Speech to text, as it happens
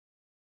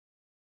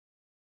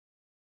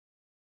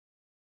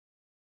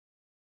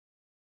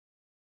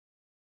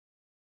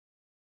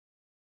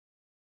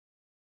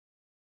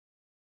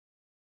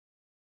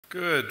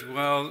Good.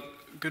 Well,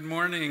 good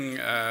morning,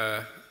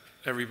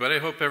 everybody. I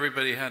hope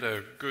everybody had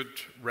a good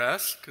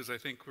rest, because I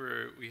think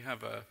we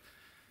have a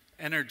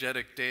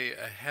energetic day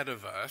ahead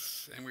of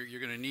us, and you're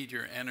going to need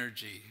your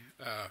energy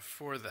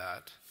for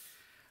that.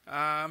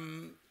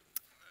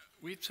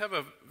 We each have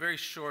a very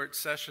short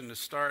session to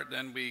start,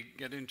 then we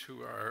get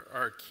into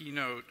our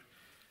keynote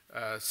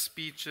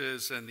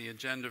speeches and the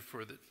agenda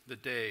for the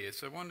day.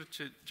 So I wanted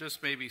to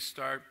just maybe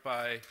start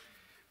by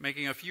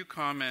making a few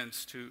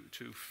comments to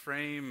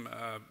frame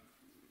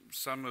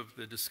some of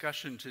the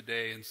discussion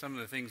today and some of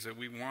the things that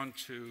we want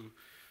to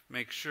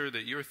make sure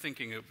that you're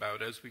thinking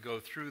about as we go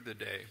through the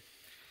day.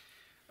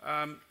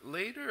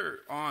 Later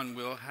on,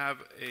 we'll have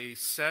a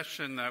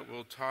session that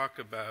will talk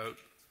about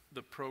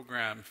the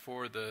program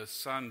for the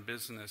Sun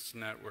Business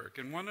Network.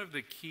 And one of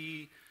the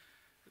key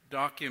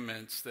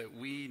documents that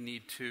we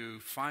need to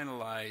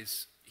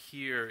finalize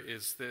here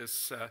is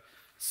this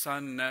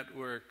Sun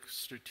Network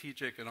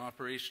Strategic and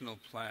Operational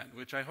Plan,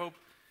 which I hope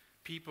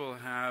people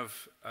have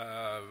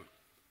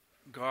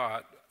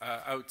got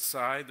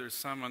outside. There's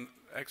some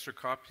extra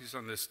copies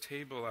on this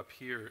table up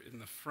here in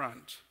the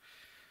front.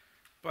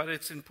 But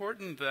it's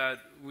important that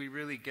we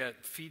really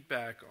get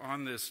feedback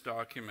on this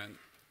document.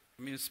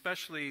 I mean,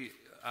 especially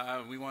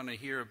we want to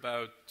hear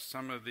about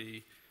some of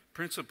the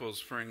principles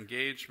for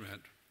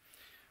engagement.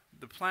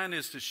 The plan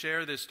is to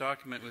share this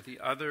document with the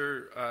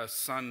other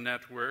Sun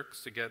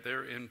networks to get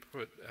their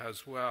input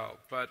as well.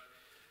 But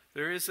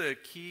there is a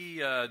key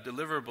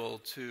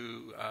deliverable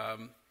to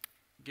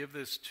give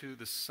this to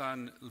the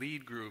Sun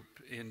lead group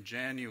in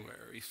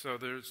January. So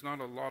there's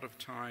not a lot of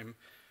time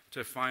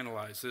to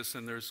finalize this,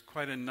 and there's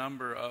quite a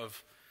number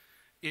of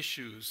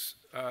issues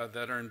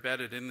that are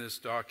embedded in this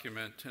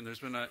document. And there's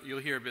been you'll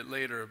hear a bit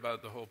later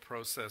about the whole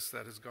process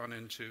that has gone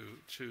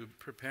into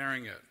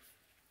preparing it.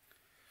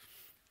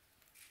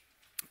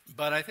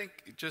 But I think,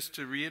 just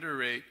to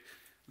reiterate,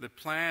 the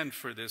plan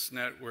for this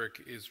network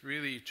is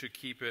really to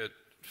keep it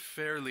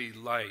fairly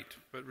light,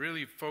 but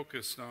really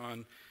focused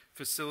on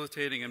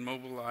facilitating and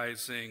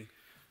mobilizing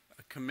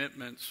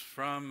commitments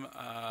from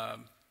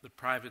the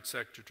private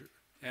sector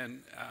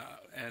and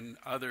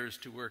others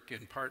to work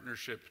in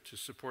partnership to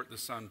support the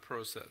Sun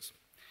process.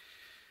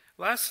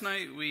 Last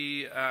night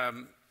we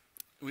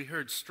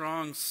heard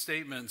strong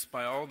statements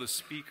by all the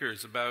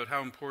speakers about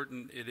how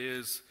important it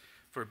is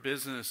for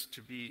business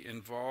to be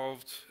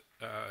involved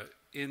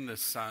in the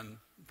Sun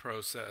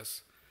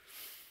process.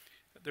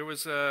 There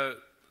was a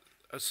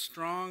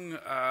strong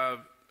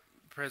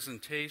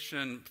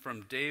presentation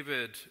from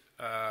David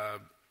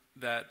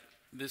that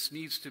this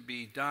needs to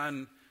be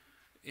done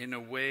in a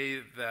way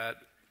that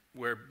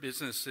where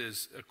business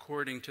is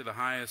according to the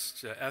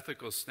highest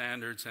ethical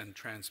standards and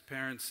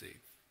transparency,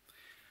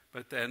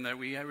 but then that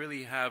we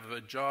really have a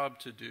job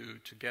to do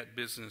to get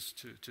business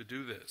to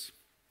do this.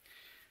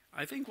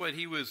 I think what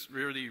he was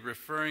really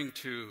referring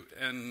to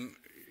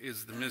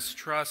is the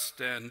mistrust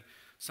and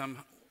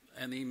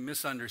the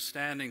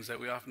misunderstandings that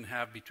we often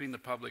have between the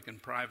public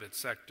and private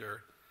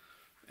sector,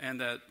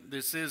 and that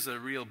this is a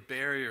real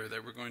barrier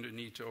that we're going to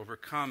need to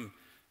overcome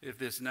if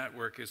this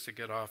network is to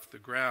get off the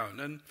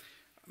ground. And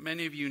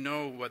many of you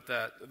know what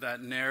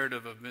that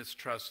narrative of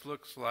mistrust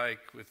looks like,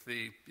 with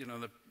the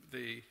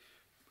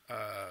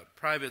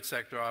private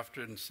sector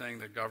often saying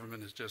that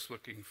government is just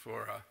looking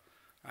for a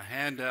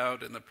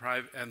handout, and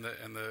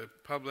the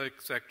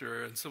public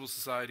sector and civil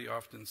society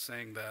often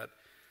saying that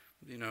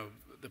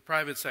the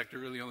private sector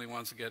really only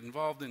wants to get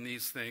involved in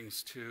these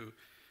things to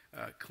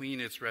clean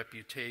its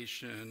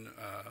reputation,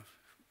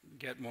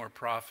 get more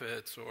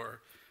profits,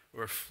 or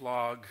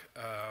flog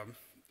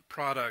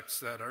products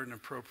that are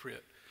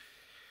inappropriate.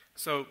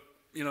 So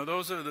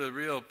those are the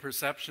real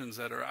perceptions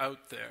that are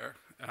out there,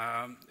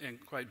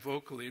 and quite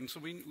vocally. And so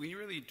we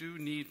really do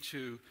need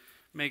to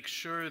make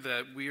sure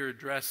that we are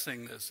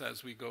addressing this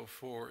as we go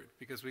forward,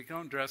 because we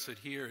don't address it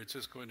here, it's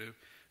just going to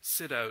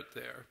sit out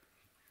there.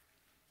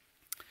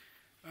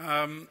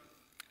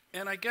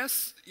 And I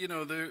guess,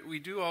 we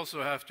do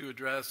also have to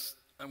address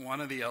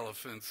one of the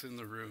elephants in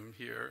the room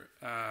here,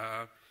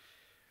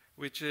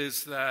 which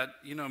is that,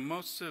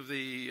 most of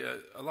a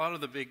lot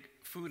of the big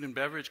food and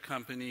beverage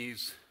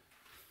companies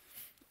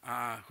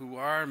who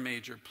are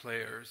major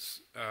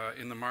players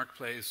in the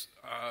marketplace,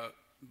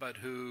 but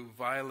who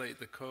violate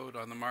the code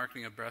on the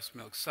marketing of breast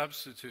milk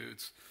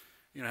substitutes,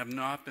 have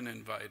not been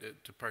invited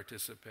to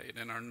participate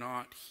and are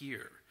not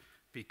here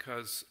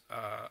because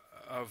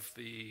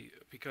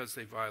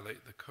they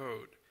violate the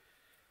code.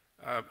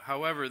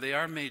 However, they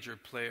are major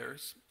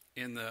players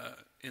in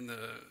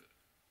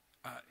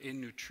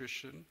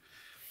nutrition.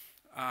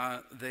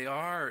 They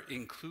are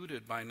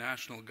included by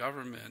national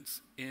governments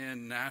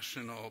in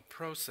national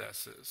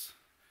processes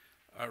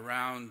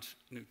around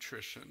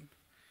nutrition,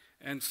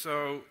 and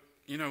so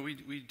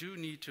we do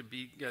need to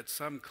get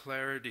some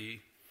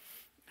clarity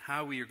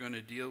how we are going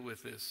to deal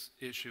with this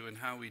issue and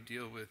how we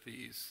deal with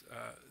these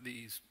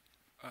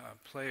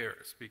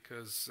players,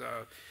 because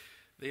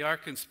they are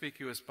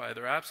conspicuous by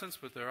their absence,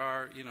 but there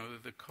are,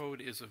 the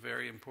code is a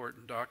very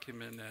important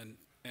document,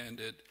 and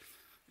it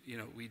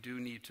we do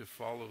need to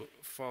follow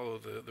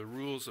the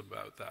rules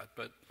about that.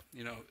 But,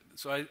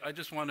 so I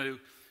just want to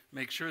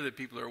make sure that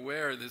people are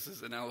aware this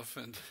is an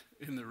elephant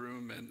in the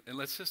room, and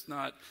let's just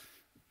not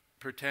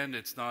pretend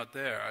it's not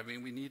there. I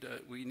mean, we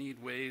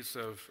need ways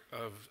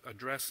of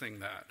addressing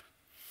that.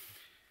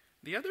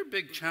 The other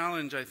big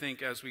challenge, I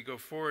think, as we go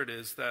forward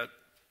is that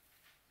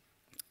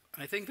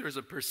I think there's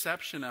a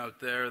perception out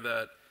there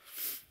that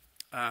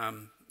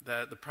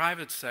that the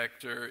private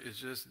sector is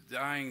just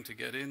dying to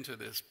get into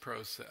this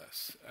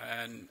process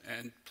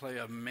and play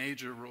a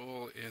major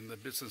role in the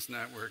business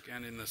network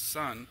and in the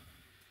Sun.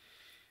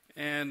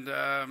 And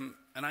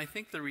I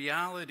think the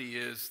reality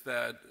is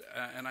that,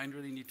 and I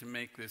really need to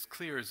make this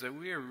clear, is that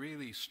we are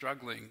really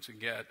struggling to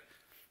get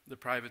the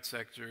private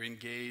sector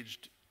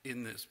engaged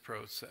in this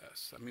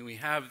process. I mean, we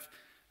have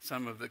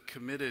some of the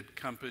committed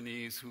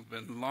companies who've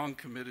been long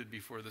committed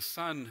before the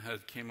Sun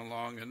had came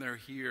along, and they're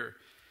here.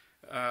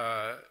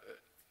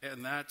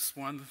 And that's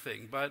one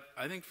thing. But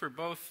I think for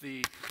both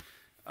the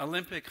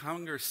Olympic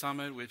Hunger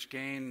Summit, which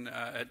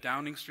at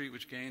Downing Street,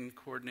 which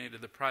coordinated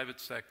the private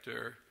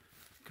sector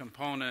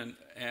component,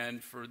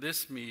 and for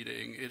this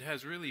meeting, it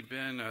has really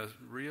been a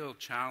real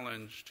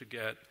challenge to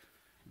get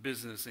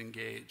business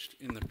engaged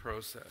in the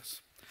process.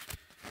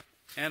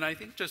 And I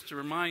think just to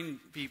remind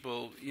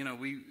people,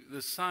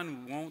 the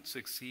Sun won't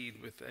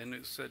succeed with, and it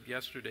was said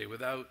yesterday,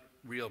 without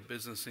real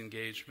business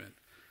engagement.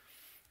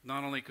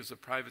 Not only because the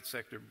private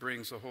sector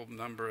brings a whole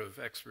number of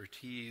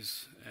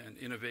expertise and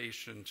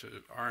innovation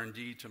to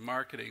R&D, to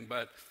marketing,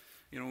 but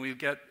when we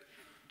get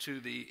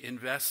to the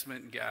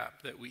investment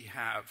gap that we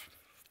have,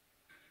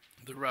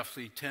 the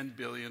roughly $10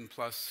 billion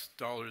plus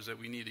that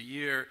we need a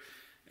year,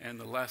 and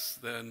the less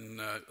than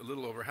a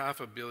little over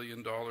 $500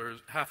 million,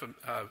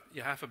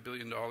 $500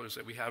 million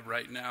that we have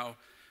right now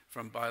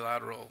from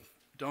bilateral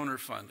donor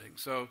funding.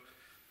 So,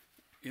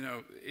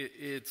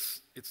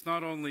 it's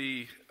not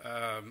only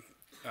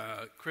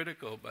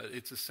critical, but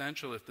it's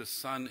essential if the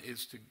Sun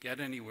is to get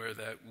anywhere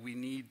that we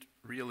need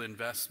real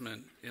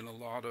investment in a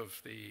lot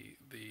of the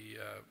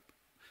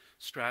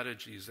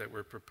strategies that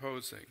we're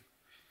proposing.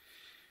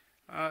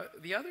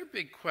 The other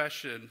big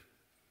question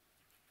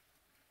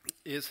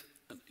is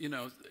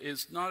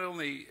not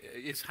only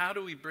how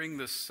do we bring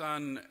the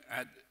Sun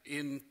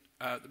the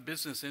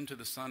business into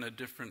the Sun at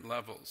different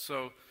levels.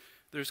 So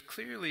there's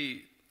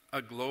clearly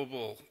a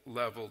global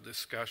level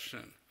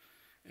discussion.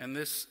 And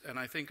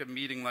I think a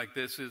meeting like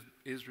this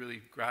is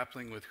really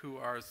grappling with who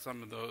are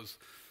some of those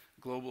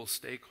global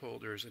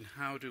stakeholders and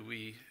how do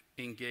we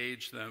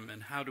engage them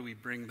and how do we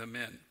bring them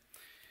in.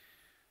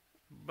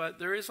 But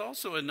there is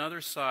also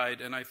another side,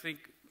 and I think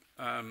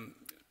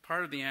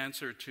part of the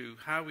answer to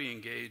how we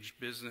engage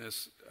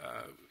business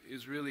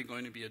is really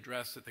going to be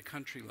addressed at the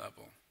country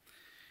level.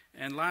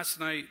 And last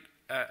night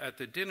at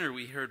the dinner,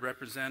 we heard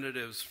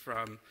representatives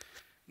from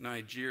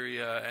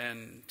Nigeria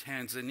and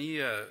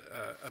Tanzania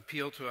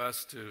appeal to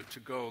us to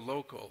go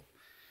local.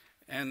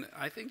 And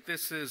I think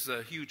this is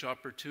a huge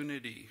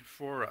opportunity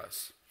for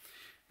us.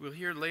 We'll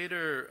hear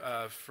later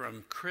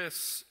from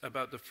Chris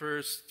about the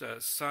first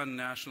Sun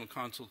national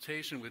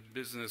consultation with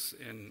business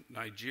in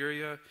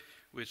Nigeria,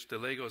 which the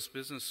Lagos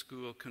Business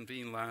School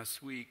convened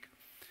last week.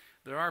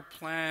 There are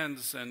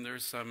plans, and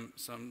there's some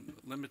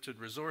limited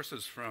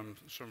resources from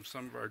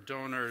some of our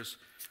donors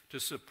to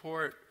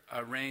support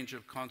a range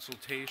of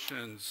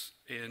consultations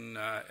and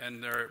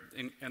there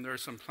are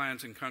some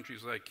plans in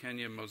countries like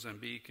Kenya,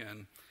 Mozambique,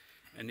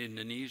 and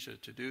Indonesia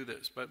to do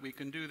this. But we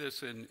can do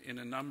this in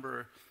a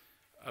number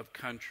of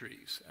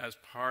countries as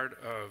part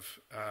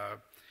of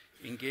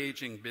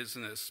engaging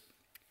business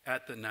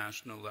at the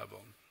national level.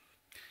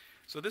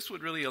 So this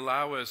would really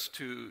allow us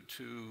to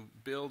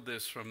build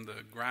this from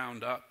the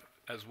ground up,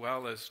 as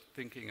well as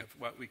thinking of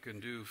what we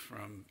can do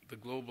from the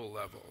global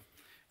level.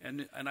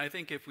 And I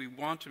think if we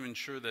want to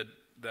ensure that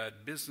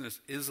business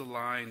is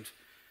aligned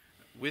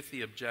with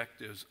the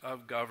objectives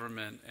of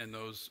government and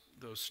those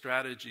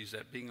strategies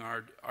that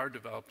are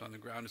developed on the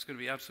ground, it's going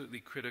to be absolutely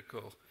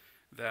critical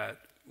that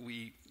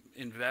we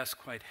invest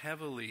quite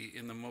heavily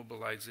in the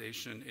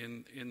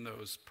mobilization in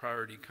those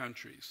priority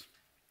countries.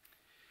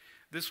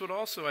 This would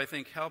also, I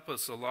think, help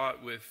us a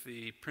lot with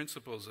the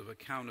principles of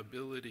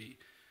accountability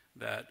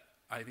that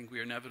I think we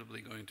are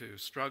inevitably going to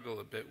struggle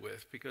a bit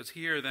with, because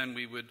here then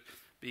we would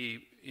be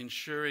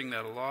ensuring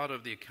that a lot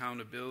of the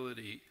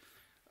accountability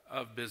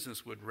of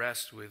business would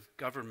rest with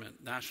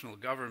national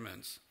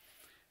governments,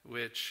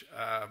 which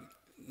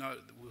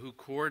who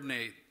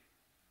coordinate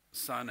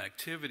Sun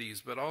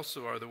activities, but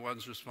also are the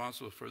ones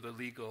responsible for the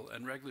legal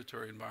and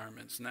regulatory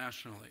environments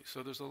nationally.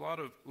 So there's a lot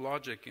of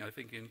logic, I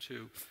think,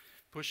 into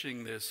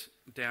pushing this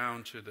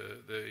down to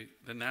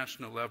the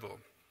national level.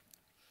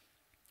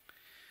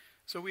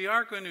 So we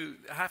are going to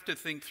have to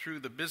think through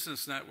the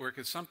business network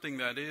as something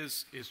that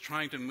is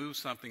trying to move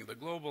something at the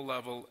global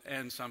level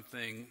and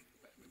something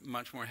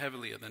much more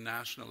heavily at the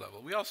national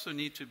level. We also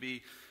need to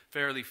be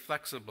fairly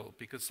flexible,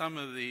 because some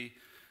of the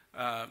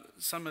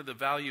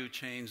value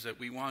chains that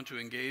we want to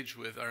engage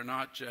with are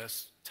not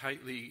just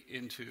tightly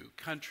into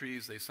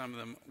countries. Some of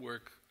them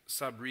work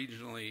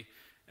sub-regionally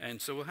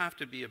And so we'll have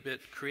to be a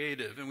bit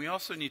creative. And we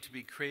also need to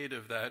be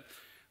creative that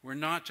we're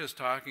not just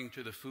talking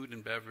to the food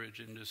and beverage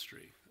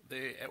industry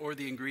or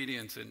the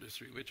ingredients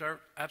industry, which are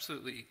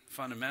absolutely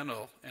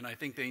fundamental, and I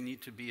think they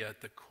need to be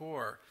at the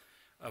core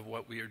of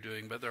what we are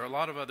doing. But there are a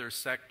lot of other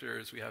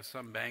sectors. We have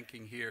some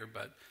banking here,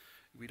 but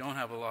we don't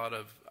have a lot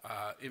of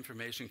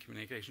information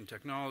communication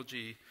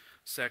technology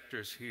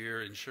sectors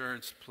here,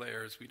 insurance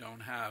players we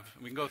don't have.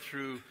 We can go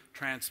through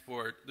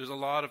transport. There's a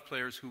lot of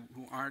players who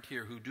aren't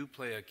here who do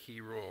play a key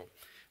role.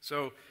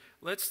 So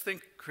let's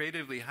think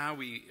creatively how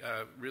we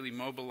really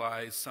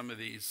mobilize some of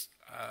these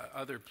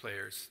other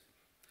players.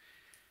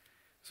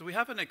 So we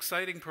have an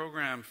exciting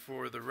program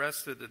for the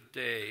rest of the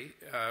day.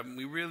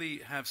 We really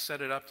have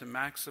set it up to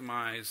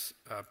maximize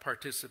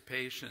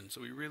participation.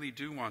 So we really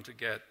do want to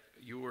get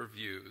your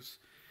views.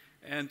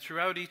 And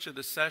throughout each of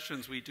the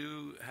sessions, we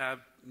do have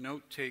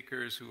note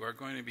takers who are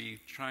going to be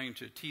trying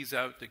to tease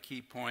out the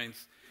key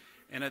points.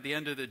 And at the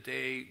end of the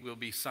day, we'll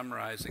be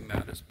summarizing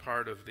that as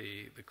part of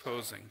the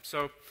closing.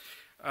 So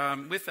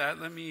with that,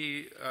 let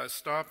me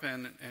stop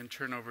and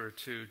turn over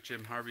to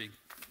Jim Harvey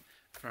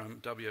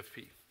from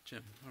WFP.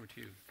 Jim, over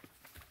to you.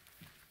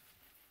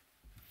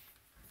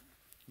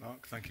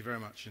 Mark, thank you very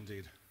much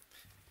indeed.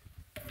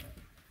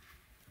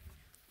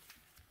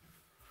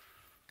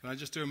 Can I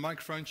just do a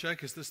microphone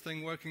check? Is this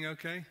thing working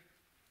okay?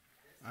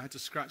 I had to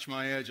scratch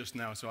my ear just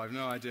now, so I have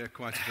no idea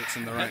quite if it's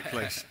in the right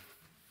place.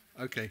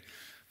 Okay.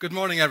 Good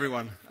morning,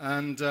 everyone,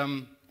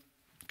 and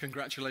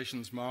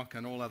congratulations, Mark,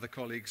 and all other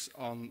colleagues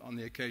on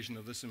the occasion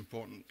of this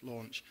important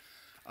launch.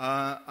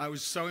 I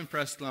was so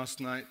impressed last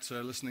night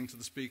listening to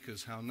the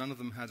speakers, how none of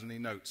them had any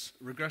notes.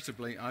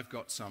 Regrettably, I've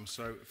got some,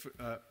 so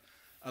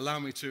allow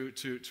me to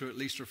at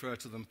least refer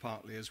to them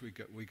partly as we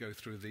go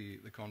through the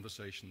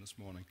conversation this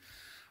morning.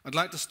 I'd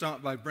like to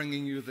start by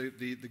bringing you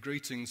the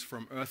greetings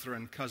from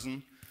Eartha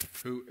Cousin,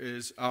 who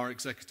is our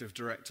Executive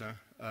Director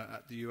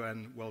at the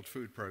UN World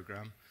Food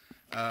Programme,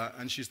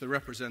 and she's the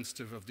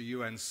representative of the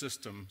UN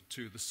system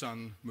to the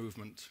Sun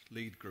Movement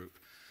Lead Group.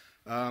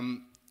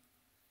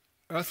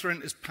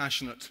 Eartha is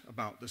passionate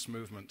about this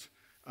movement,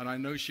 and I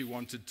know she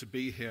wanted to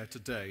be here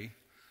today.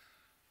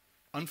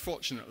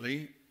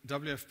 Unfortunately,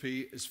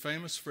 WFP is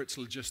famous for its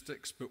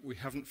logistics, but we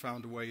haven't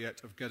found a way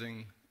yet of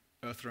getting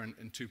Eartha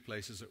in two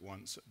places at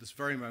once. At this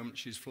very moment,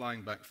 she's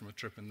flying back from a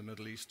trip in the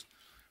Middle East,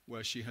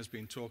 where she has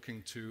been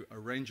talking to a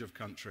range of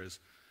countries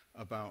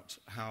about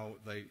how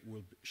they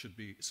should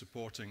be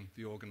supporting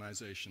the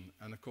organization.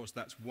 And of course,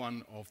 that's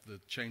one of the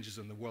changes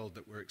in the world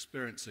that we're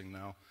experiencing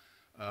now.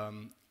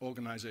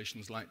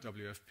 Organizations like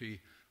WFP,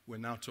 we're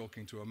now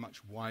talking to a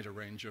much wider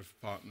range of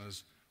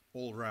partners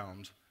all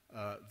round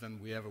than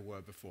we ever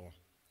were before.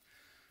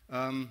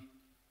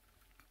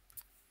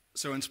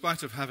 So in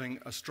spite of having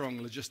a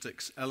strong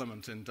logistics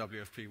element in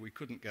WFP, we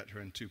couldn't get her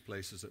in two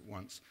places at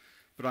once.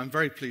 But I'm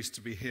very pleased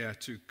to be here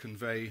to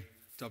convey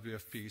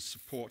WFP's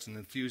support and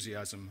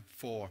enthusiasm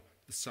for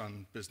the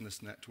Sun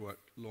Business Network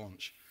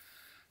launch.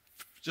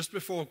 Just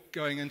before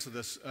going into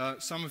this,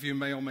 some of you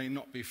may or may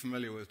not be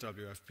familiar with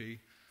WFP.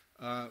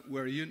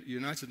 We're a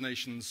United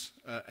Nations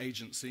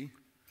agency.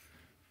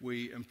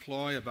 We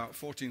employ about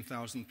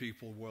 14,000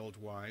 people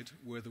worldwide.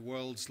 We're the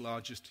world's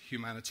largest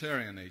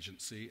humanitarian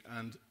agency,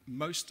 and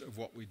most of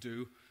what we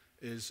do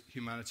is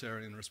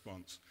humanitarian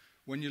response.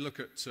 When you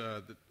look at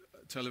the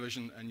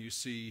television and you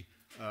see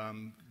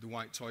the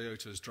white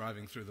Toyotas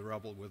driving through the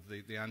rubble with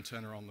the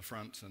antenna on the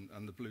front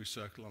and the blue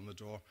circle on the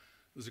door,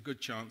 there's a good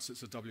chance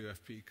it's a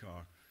WFP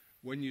car.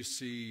 When you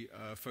see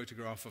a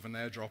photograph of an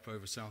airdrop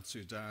over South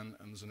Sudan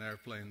and there's an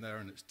airplane there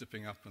and it's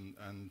dipping up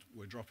and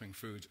we're dropping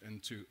food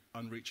into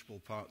unreachable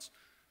parts,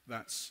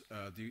 that's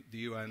the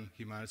UN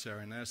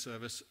Humanitarian Air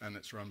Service, and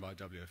it's run by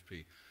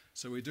WFP.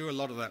 So we do a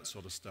lot of that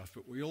sort of stuff,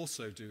 but we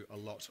also do a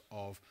lot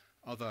of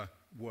other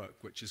work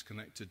which is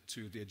connected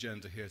to the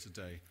agenda here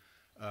today.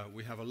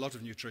 We have a lot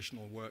of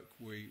nutritional work.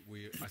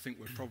 I think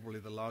we're probably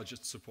the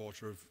largest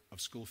supporter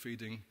of school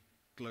feeding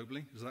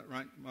globally. Is that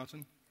right,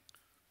 Martin?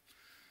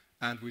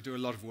 And we do a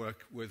lot of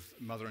work with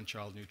mother and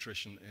child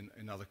nutrition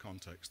in other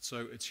contexts.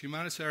 So it's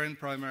humanitarian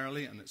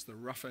primarily, and it's the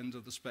rough end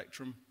of the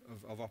spectrum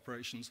of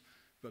operations,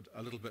 but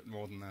a little bit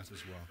more than that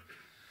as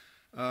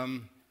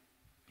well.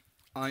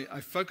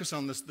 I focus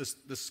on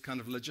this kind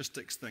of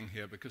logistics thing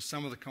here because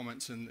some of the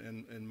comments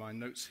in my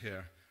notes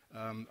here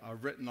are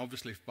written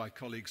obviously by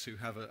colleagues who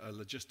have a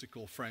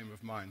logistical frame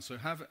of mind. So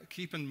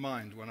keep in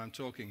mind when I'm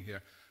talking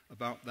here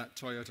about that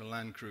Toyota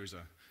Land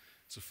Cruiser.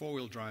 It's a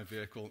four-wheel drive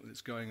vehicle, and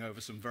it's going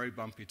over some very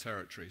bumpy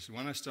territory. So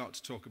when I start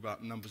to talk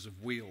about numbers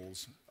of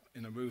wheels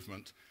in a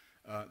movement,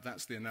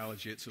 that's the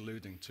analogy it's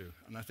alluding to.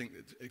 And I think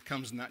it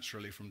comes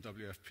naturally from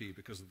WFP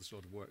because of the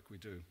sort of work we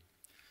do.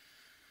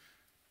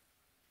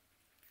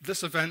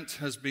 This event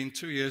has been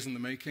 2 years in the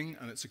making,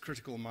 and it's a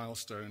critical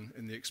milestone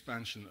in the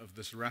expansion of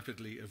this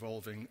rapidly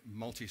evolving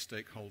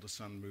multi-stakeholder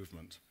Sun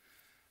movement.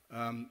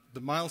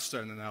 The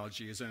milestone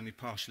analogy is only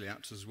partially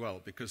apt as well,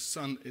 because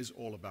Sun is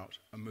all about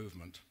a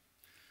movement.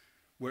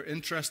 We're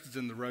interested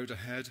in the road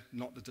ahead,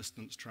 not the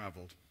distance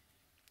traveled.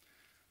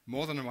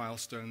 More than a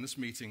milestone, this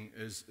meeting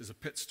is a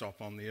pit stop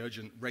on the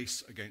urgent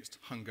race against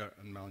hunger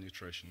and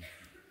malnutrition.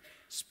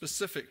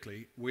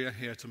 Specifically, we are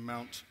here to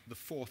mount the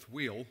fourth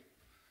wheel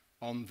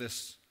on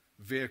this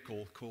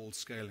vehicle called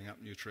Scaling Up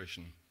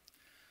Nutrition.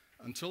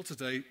 Until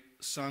today,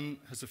 SUN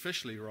has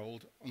officially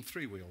rolled on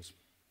three wheels: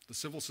 the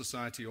Civil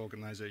Society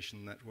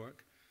Organization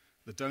Network,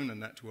 the Donor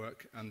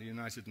Network, and the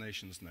United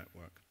Nations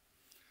Network.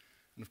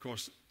 And of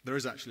course, there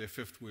is actually a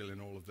fifth wheel in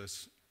all of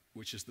this,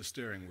 which is the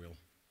steering wheel,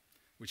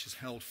 which is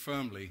held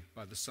firmly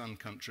by the SUN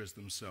countries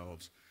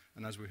themselves.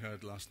 And as we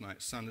heard last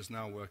night, SUN is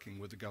now working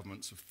with the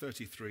governments of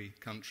 33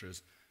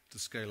 countries to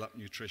scale up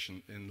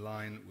nutrition in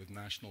line with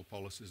national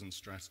policies and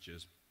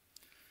strategies.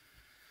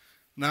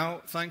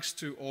 Now, thanks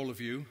to all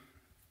of you,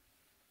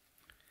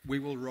 we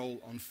will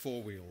roll on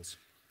four wheels,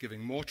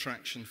 giving more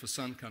traction for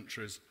SUN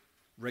countries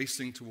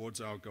racing towards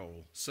our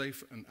goal: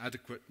 safe and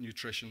adequate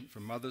nutrition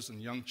for mothers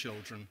and young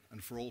children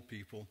and for all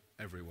people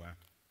everywhere.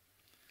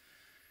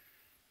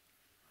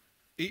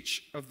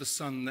 Each of the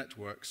SUN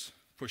networks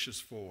pushes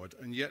forward,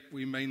 and yet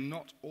we may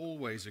not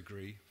always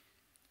agree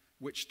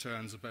which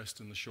turns are best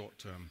in the short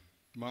term.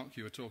 Mark,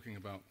 you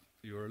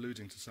were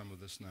alluding to some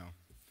of this now.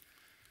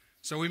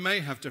 So we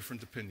may have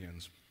different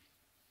opinions.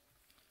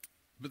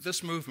 But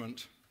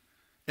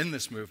in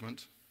this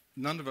movement,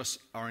 none of us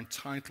are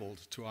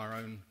entitled to our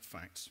own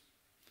facts.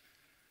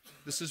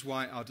 This is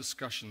why our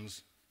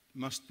discussions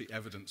must be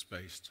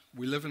evidence-based.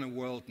 We live in a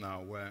world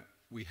now where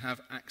we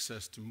have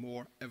access to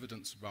more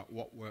evidence about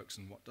what works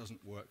and what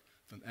doesn't work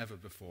than ever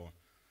before.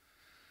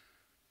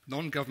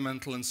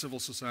 Non-governmental and civil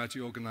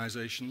society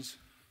organizations,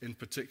 in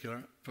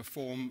particular,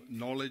 perform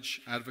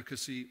knowledge,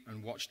 advocacy,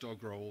 and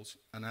watchdog roles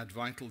and add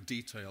vital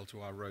detail to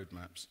our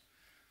roadmaps.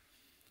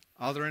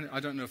 Are there any? I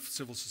don't know if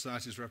civil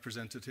society is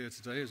represented here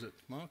today. Is it,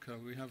 Mark?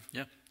 We have?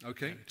 Yeah.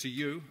 Okay. To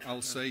you,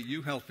 I'll say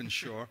you help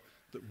ensure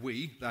that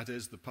we, that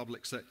is the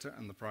public sector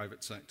and the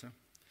private sector,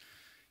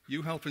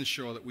 you help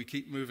ensure that we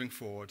keep moving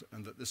forward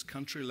and that this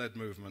country-led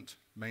movement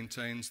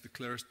maintains the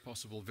clearest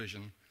possible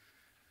vision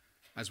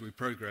as we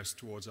progress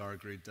towards our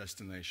agreed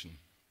destination.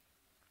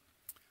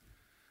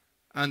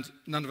 And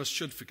none of us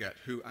should forget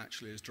who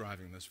actually is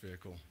driving this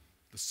vehicle: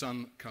 the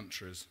SUN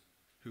countries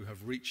who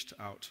have reached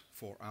out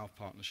for our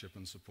partnership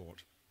and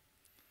support.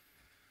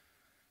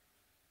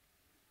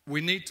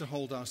 We need to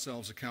hold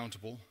ourselves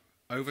accountable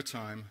over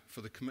time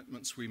for the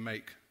commitments we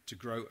make to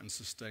grow and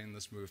sustain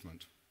this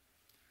movement.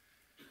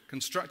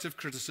 Constructive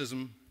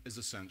criticism is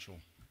essential.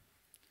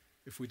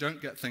 If we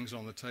don't get things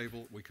on the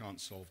table, we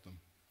can't solve them.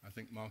 I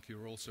think, Mark, you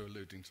were also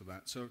alluding to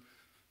that. So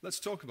let's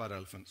talk about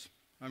elephants.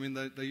 I mean,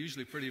 they're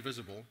usually pretty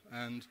visible,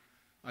 and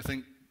I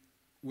think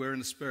we're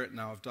in a spirit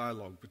now of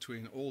dialogue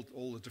between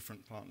all the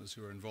different partners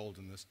who are involved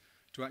in this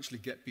to actually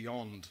get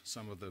beyond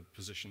some of the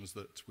positions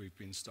that we've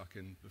been stuck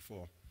in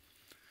before.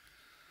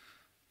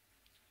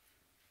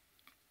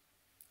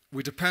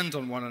 We depend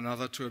on one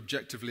another to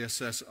objectively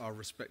assess our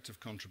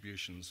respective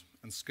contributions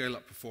and scale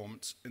up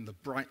performance in the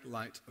bright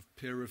light of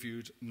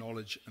peer-reviewed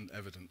knowledge and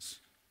evidence.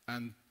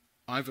 And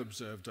I've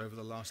observed over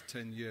the last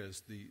 10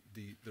 years the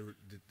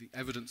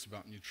evidence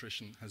about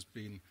nutrition has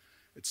been,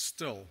 it's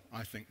still,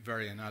 I think,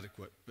 very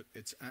inadequate, but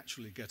it's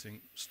actually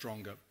getting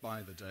stronger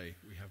by the day.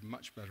 We have a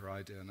much better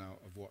idea now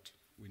of what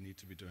we need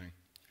to be doing.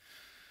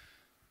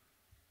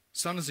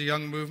 SUN is a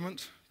young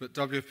movement, but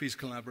WFP's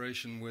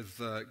collaboration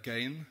with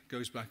GAIN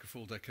goes back a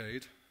full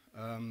decade.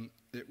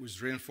 It was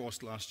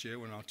reinforced last year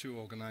when our two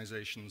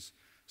organizations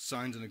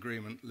signed an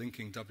agreement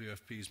linking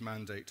WFP's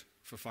mandate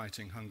for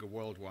fighting hunger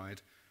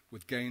worldwide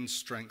with GAIN's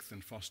strength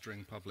in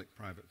fostering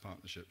public-private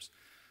partnerships.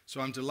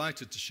 So I'm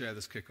delighted to share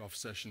this kickoff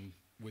session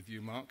with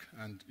you, Mark,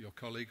 and your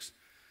colleagues.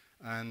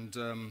 And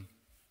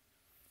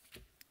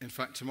in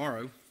fact,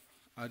 tomorrow,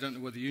 I don't know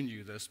whether you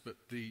knew this, but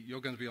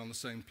you're going to be on the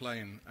same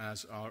plane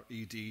as our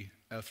ED,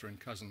 Eartha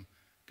Cousin,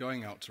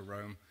 going out to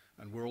Rome,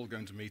 and we're all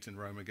going to meet in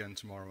Rome again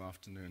tomorrow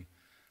afternoon.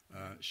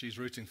 She's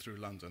routing through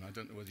London. I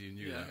don't know whether you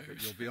knew that,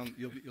 but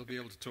you'll be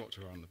able to talk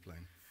to her on the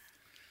plane.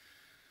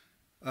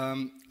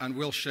 And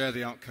we'll share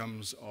the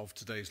outcomes of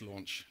today's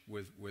launch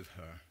with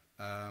her.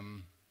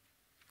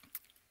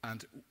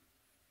 And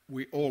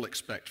we all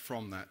expect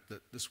from that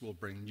this will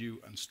bring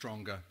new and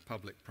stronger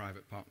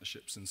public-private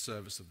partnerships in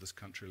service of this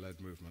country-led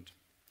movement.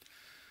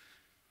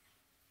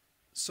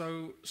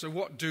 So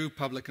what do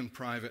public and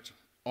private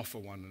offer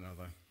one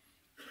another?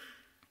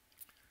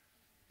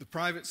 The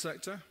private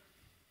sector,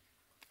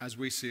 as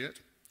we see it,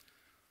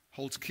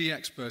 holds key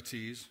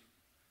expertise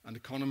and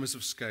economies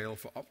of scale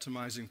for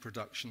optimizing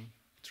production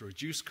to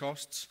reduce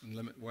costs and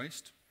limit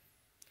waste.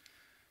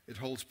 It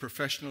holds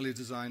professionally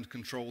designed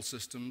control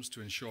systems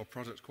to ensure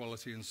product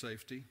quality and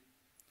safety.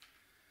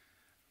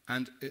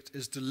 And it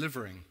is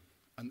delivering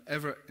an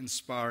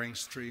ever-inspiring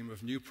stream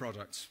of new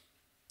products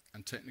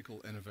and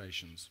technical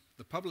innovations.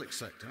 The public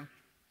sector,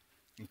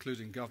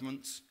 including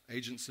governments,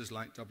 agencies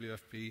like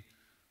WFP,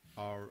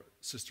 our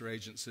sister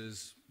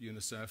agencies,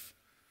 UNICEF,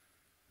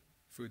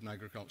 Food and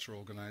Agriculture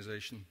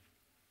Organization,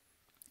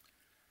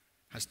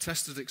 has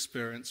tested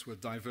experience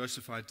with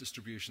diversified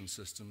distribution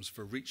systems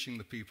for reaching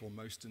the people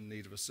most in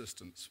need of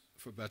assistance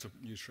for better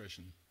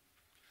nutrition.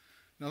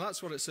 Now,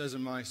 that's what it says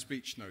in my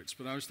speech notes,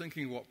 but I was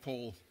thinking what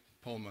Paul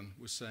Polman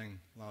was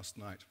saying last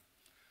night.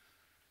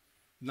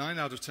 9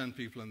 out of 10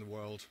 people in the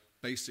world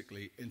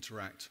basically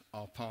interact,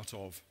 are part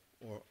of,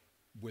 or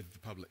with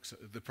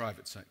the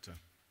private sector.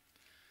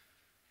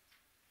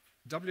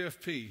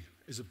 WFP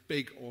is a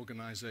big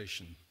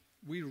organization.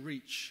 We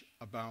reach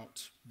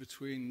about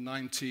between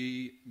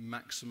 90,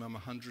 maximum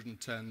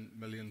 110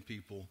 million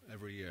people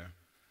every year.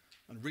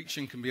 And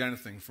reaching can be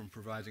anything from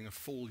providing a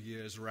full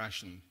year's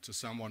ration to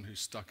someone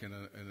who's stuck in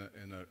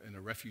a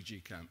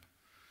refugee camp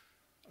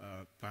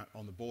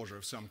on the border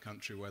of some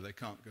country where they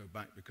can't go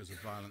back because of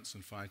violence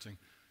and fighting,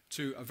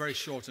 to a very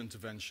short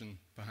intervention,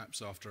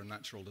 perhaps after a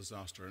natural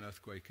disaster, an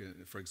earthquake,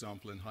 for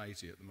example, in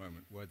Haiti at the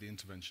moment, where the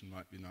intervention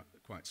might be not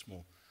quite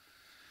small.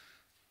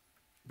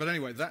 But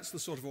anyway, that's the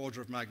sort of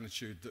order of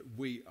magnitude that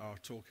we are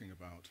talking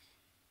about.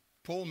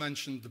 Paul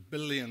mentioned the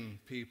billion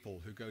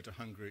people who go to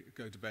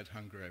bed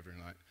hungry every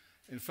night.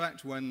 In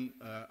fact, when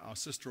our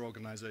sister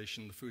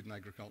organization, the Food and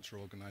Agriculture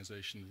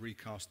Organization,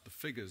 recast the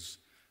figures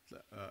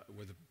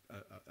with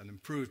an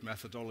improved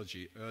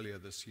methodology earlier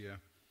this year,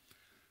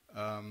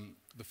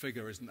 the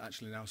figure is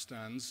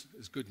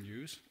good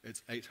news.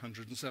 It's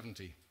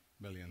 870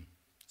 million.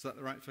 Is that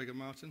the right figure,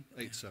 Martin?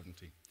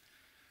 870.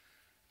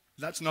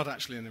 That's not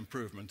actually an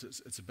improvement.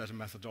 It's a better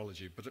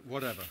methodology, but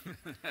whatever.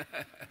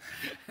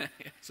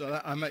 So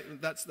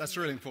that's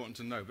really important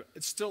to know. But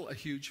it's still a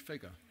huge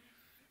figure.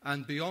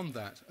 And beyond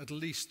that, at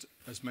least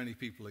as many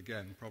people,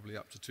 again, probably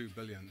up to 2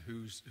 billion,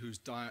 whose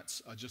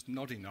diets are just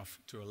not enough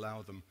to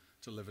allow them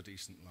to live a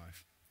decent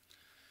life.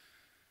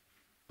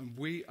 And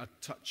we are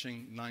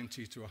touching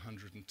 90 to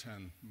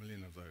 110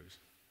 million of those.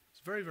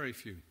 It's very, very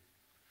few.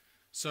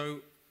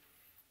 So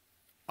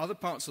other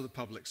parts of the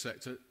public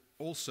sector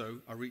also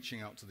are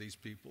reaching out to these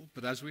people.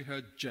 But as we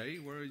heard Jay,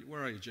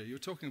 where are you, Jay? You were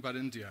talking about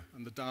India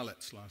and the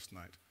Dalits last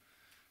night.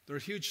 There are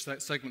huge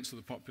segments of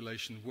the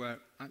population where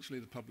actually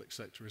the public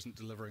sector isn't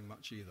delivering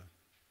much either.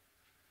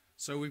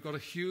 So we've got a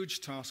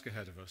huge task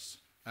ahead of us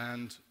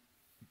and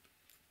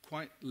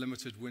quite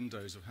limited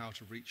windows of how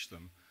to reach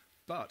them.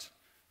 But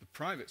the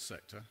private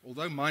sector,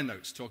 although my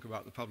notes talk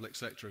about the public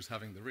sector as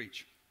having the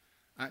reach,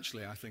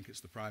 actually I think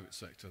it's the private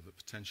sector that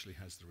potentially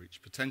has the reach,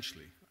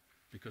 potentially,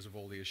 because of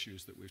all the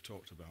issues that we've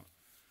talked about.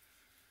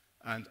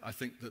 And I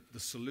think that the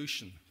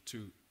solution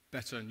to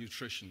better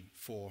nutrition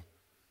for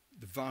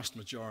the vast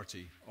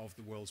majority of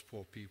the world's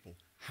poor people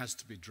has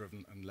to be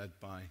driven and led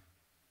by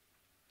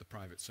the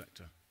private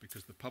sector,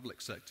 because the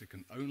public sector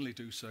can only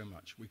do so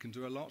much. We can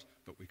do a lot,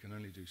 but we can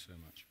only do so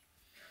much.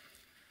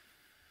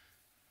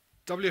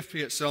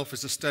 WFP itself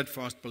is a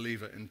steadfast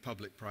believer in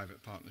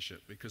public-private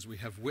partnership because we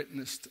have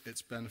witnessed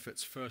its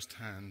benefits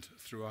firsthand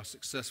through our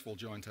successful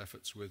joint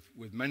efforts with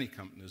many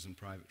companies and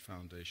private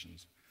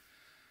foundations.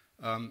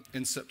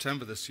 In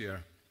September this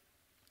year,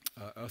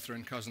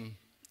 Eartha & Cousin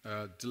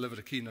delivered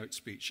a keynote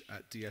speech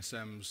at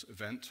DSM's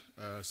event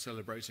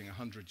celebrating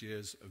 100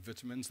 years of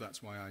vitamins.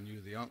 That's why I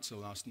knew the answer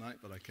last night,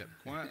 but I kept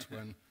quiet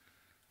when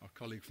our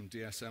colleague from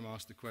DSM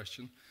asked the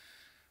question.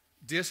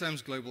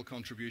 DSM's global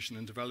contribution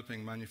in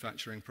developing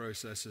manufacturing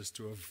processes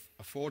to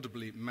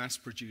affordably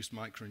mass-produce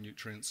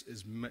micronutrients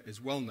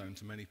is well known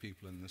to many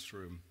people in this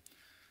room.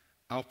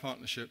 Our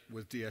partnership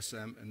with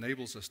DSM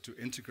enables us to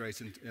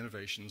integrate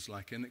innovations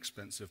like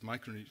inexpensive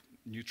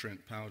micronutrient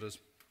powders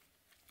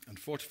and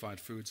fortified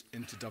foods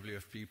into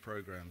WFP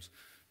programs.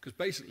 Because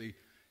basically,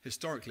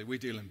 historically, we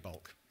deal in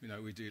bulk. You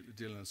know, we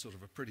deal in a sort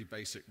of a pretty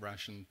basic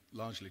ration,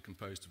 largely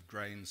composed of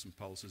grains and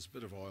pulses, a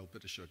bit of oil, a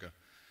bit of sugar.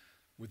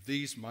 With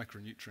these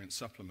micronutrient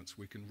supplements,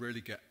 we can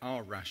really get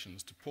our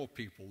rations to poor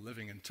people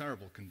living in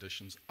terrible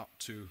conditions up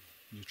to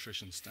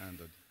nutrition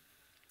standard.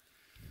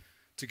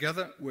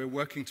 Together, we're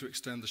working to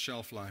extend the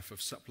shelf life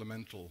of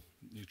supplemental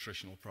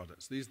nutritional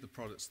products. These are the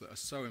products that are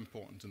so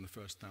important in the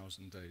first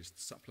 1,000 days,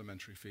 the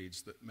supplementary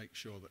feeds that make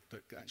sure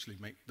that actually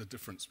make the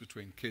difference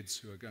between kids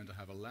who are going to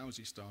have a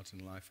lousy start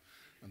in life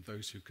and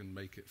those who can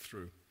make it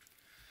through.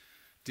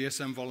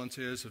 DSM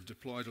volunteers have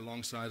deployed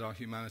alongside our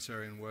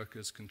humanitarian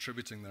workers,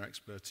 contributing their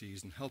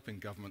expertise and helping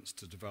governments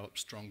to develop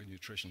stronger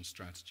nutrition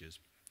strategies.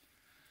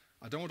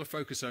 I don't want to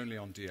focus only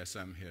on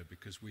DSM here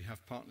because we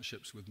have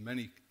partnerships with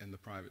many in the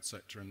private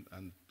sector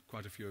and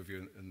quite a few of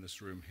you in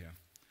this room here.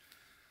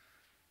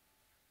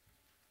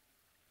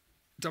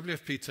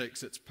 WFP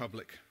takes its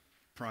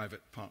public-private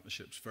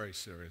partnerships very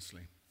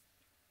seriously.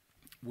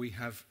 We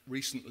have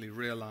recently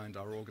realigned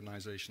our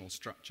organizational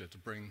structure to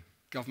bring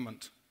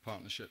government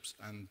partnerships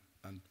and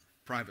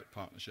private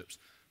partnerships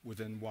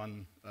within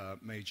one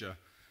major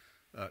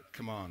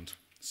command,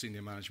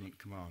 senior management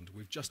command.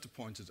 We've just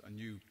appointed a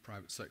new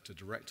private sector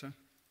director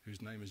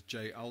whose name is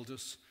Jay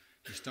Aldous.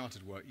 He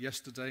started work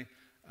yesterday,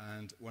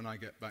 and when I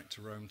get back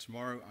to Rome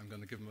tomorrow, I'm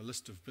going to give him a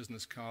list of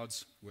business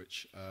cards,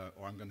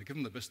 or I'm going to give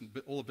him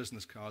all the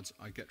business cards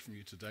I get from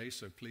you today,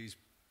 so please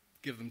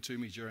give them to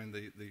me during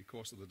the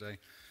course of the day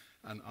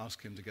and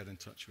ask him to get in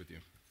touch with you.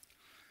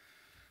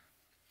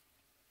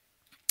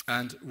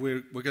 And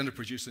we're going to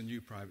produce a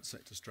new private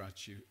sector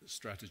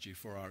strategy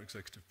for our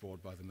executive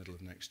board by the middle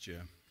of next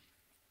year.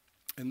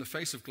 In the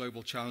face of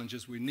global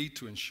challenges, we need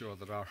to ensure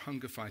that our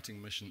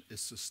hunger-fighting mission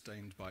is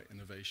sustained by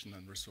innovation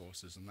and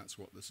resources, and that's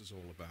what this is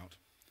all about.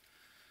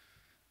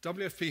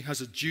 WFP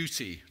has a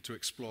duty to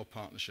explore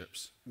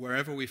partnerships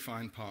wherever we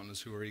find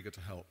partners who are eager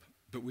to help,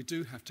 but we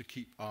do have to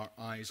keep our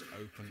eyes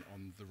open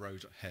on the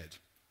road ahead,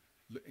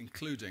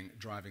 including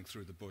driving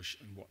through the bush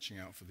and watching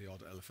out for the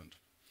odd elephant.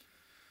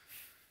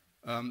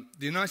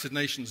 The United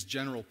Nations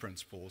General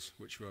Principles,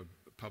 which were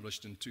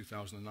published in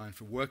 2009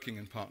 for working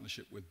in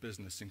partnership with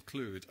business,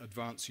 include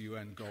advance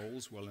UN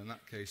goals. Well, in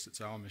that case, it's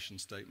our mission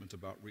statement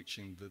about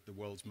reaching the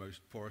world's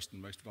most poorest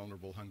and most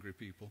vulnerable hungry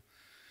people.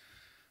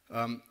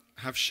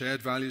 Have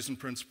shared values and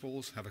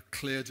principles, have a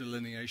clear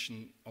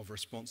delineation of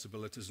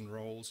responsibilities and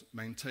roles,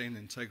 maintain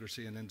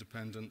integrity and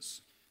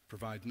independence,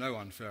 provide no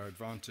unfair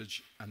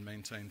advantage, and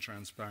maintain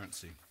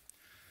transparency.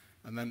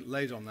 And then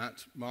laid on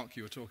that, Mark,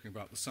 you were talking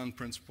about the Sun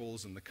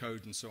principles and the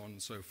code and so on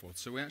and so forth.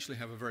 So we actually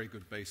have a very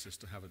good basis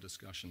to have a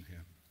discussion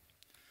here.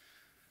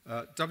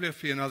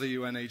 WFP and other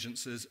UN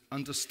agencies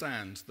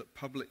understand that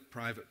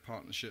public-private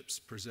partnerships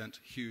present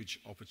huge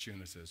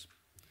opportunities,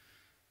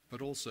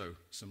 but also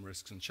some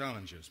risks and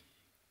challenges.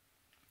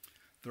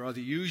 There are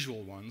the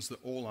usual ones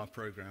that all our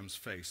programs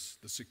face,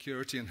 the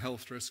security and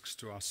health risks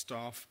to our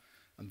staff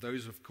and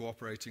those of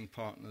cooperating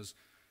partners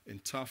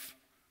in tough,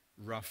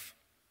 rough,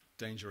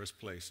 dangerous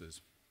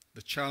places.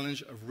 The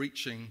challenge of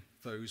reaching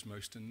those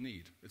most in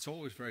need. It's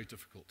always very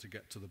difficult to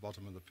get to the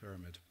bottom of the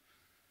pyramid.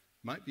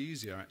 Might be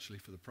easier actually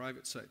for the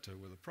private sector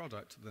with a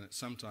product than it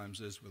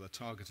sometimes is with a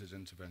targeted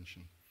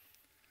intervention.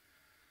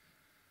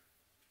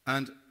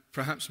 And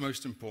perhaps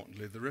most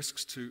importantly, the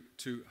risks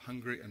to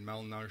hungry and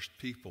malnourished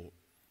people.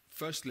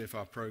 Firstly, if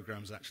our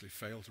programs actually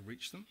fail to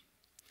reach them,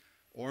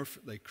 or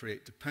if they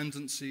create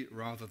dependency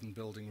rather than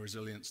building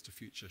resilience to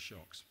future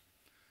shocks.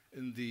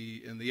 In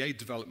the aid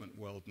development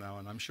world now,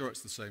 and I'm sure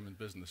it's the same in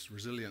business,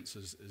 resilience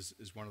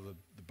is one of the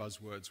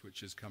buzzwords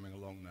which is coming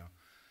along now.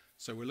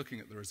 So we're looking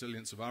at the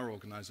resilience of our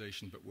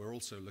organization, but we're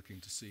also looking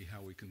to see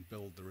how we can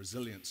build the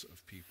resilience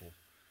of people,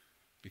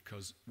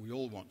 because we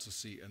all want to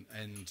see an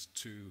end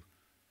to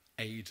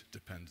aid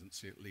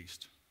dependency at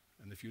least.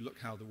 And if you look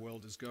how the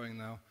world is going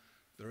now,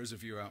 there is a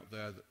view out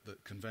there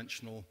that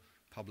conventional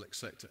public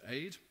sector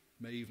aid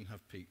may even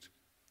have peaked.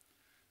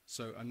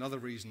 So another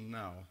reason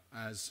now,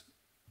 as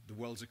the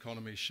world's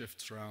economy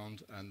shifts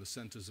around and the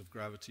centers of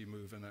gravity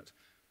move in it,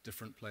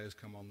 different players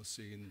come on the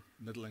scene,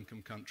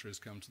 middle-income countries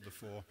come to the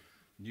fore,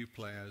 new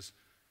players,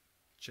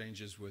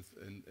 changes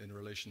in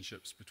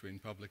relationships between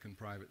public and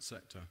private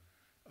sector.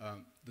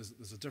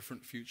 There's a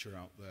different future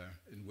out there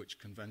in which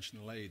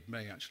conventional aid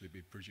may actually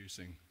be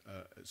producing,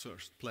 sort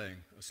of playing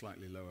a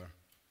slightly lower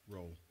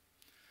role.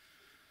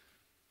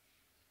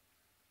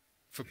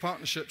 For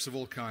partnerships of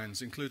all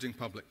kinds, including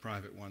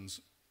public-private ones,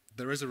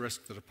 there is a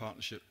risk that a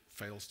partnership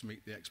fails to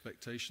meet the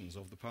expectations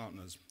of the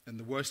partners. In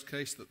the worst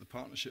case, that the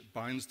partnership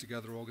binds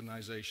together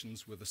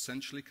organizations with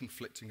essentially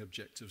conflicting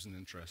objectives and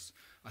interests.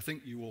 I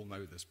think you all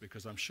know this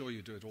because I'm sure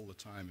you do it all the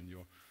time in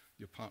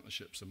your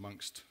partnerships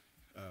amongst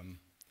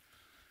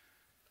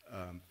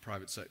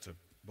private sector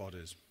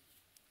bodies.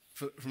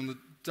 From the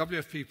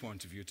WFP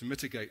point of view, to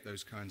mitigate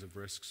those kinds of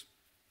risks,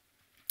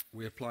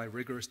 we apply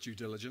rigorous due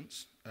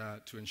diligence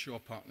to ensure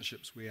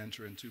partnerships we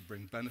enter into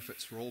bring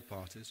benefits for all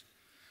parties,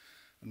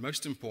 and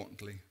most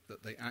importantly,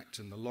 that they act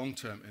in the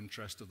long-term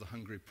interest of the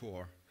hungry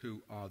poor,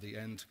 who are the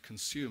end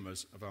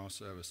consumers of our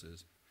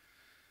services.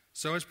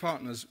 So as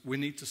partners, we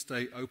need to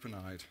stay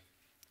open-eyed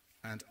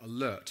and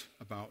alert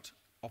about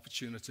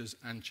opportunities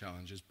and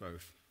challenges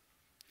both.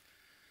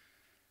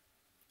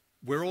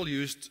 We're all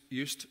used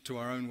to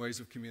our own ways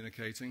of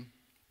communicating,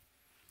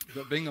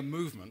 but being a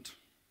movement,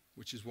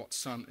 which is what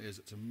Sun is,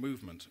 it's a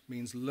movement,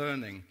 means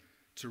learning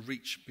to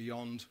reach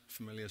beyond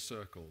familiar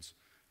circles,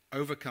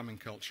 overcoming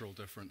cultural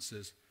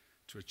differences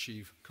to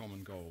achieve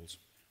common goals.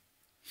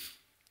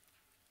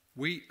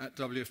 We at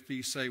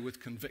WFP say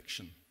with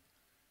conviction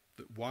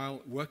that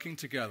while working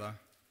together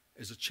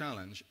is a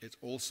challenge, it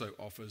also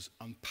offers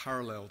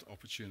unparalleled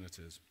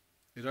opportunities.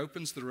 It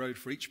opens the road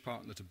for each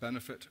partner to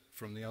benefit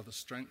from the other's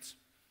strengths,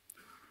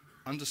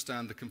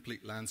 understand the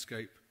complete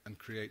landscape, and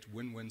create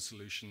win-win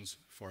solutions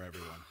for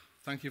everyone.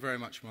 Thank you very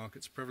much, Mark.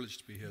 It's a privilege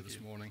to be here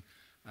this morning.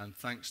 And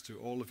thanks to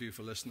all of you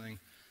for listening.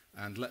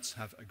 And let's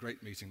have a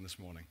great meeting this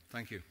morning.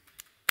 Thank you.